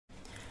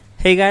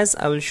Hey guys,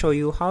 I will show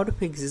you how to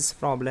fix this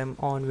problem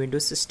on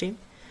Windows system,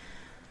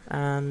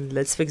 and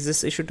let's fix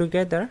this issue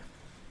together.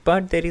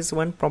 But there is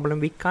one problem: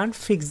 we can't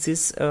fix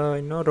this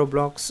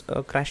Roblox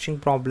crashing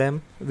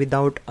problem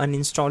without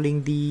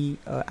uninstalling the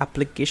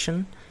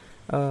application.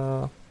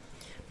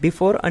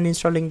 Before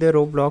uninstalling the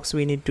Roblox,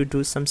 we need to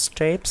do some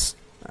steps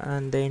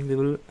and then we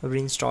will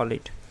reinstall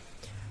it.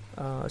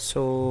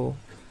 So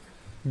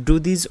do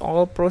these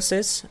all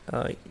process.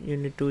 You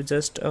need to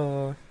just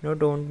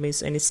don't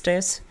miss any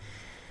steps.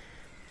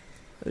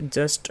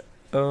 Just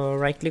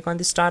right click on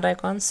the start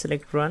icon,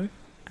 select run,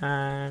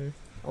 and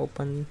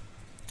open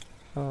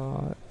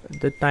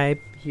the type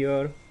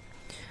here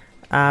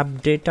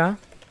app data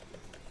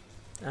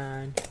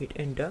and hit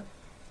enter.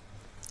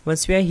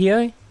 Once we are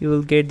here, you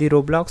will get the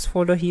Roblox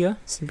folder here.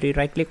 Simply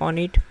right click on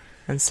it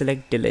and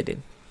select delete it.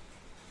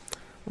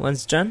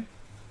 Once done,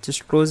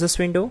 just close this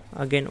window,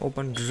 again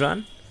open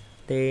run,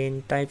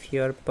 then type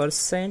here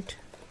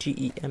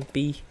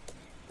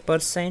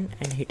 %temp%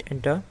 and hit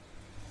enter.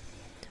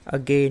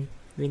 Again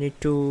we need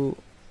to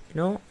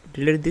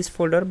delete this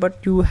folder, but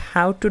you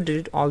have to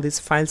delete all these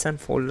files and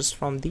folders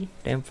from the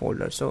temp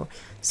folder. So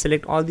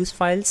select all these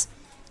files,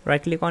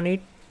 right click on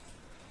it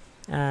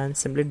and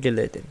simply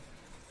delete it.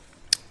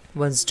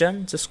 Once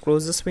done, just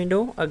close this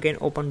window, again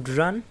open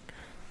run.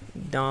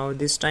 Now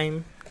this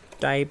time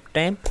type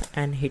temp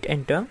and hit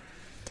enter.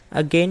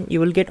 Again you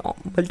will get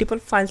multiple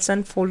files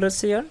and folders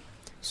here,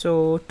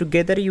 so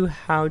together you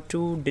have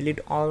to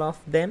delete all of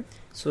them.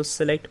 So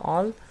select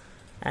all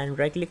and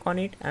right click on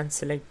it and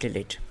select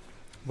delete.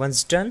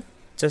 Once done,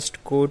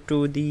 just go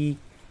to the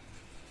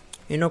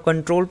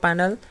control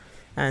panel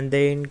and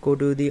then go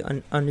to the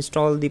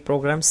uninstall the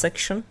program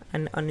section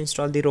and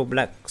uninstall the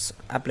Roblox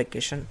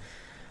application.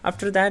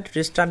 After that,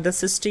 restart the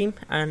system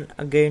and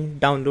again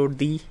download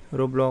the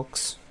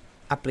Roblox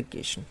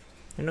application.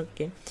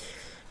 Okay,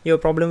 your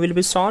problem will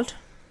be solved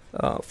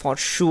for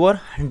sure,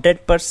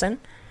 100%.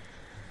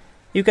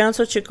 You can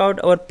also check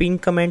out our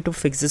pinned comment to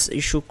fix this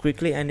issue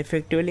quickly and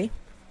effectively,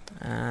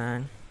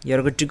 and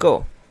you're good to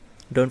go.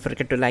 Don't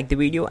forget to like the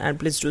video and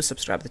please do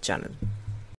subscribe the channel.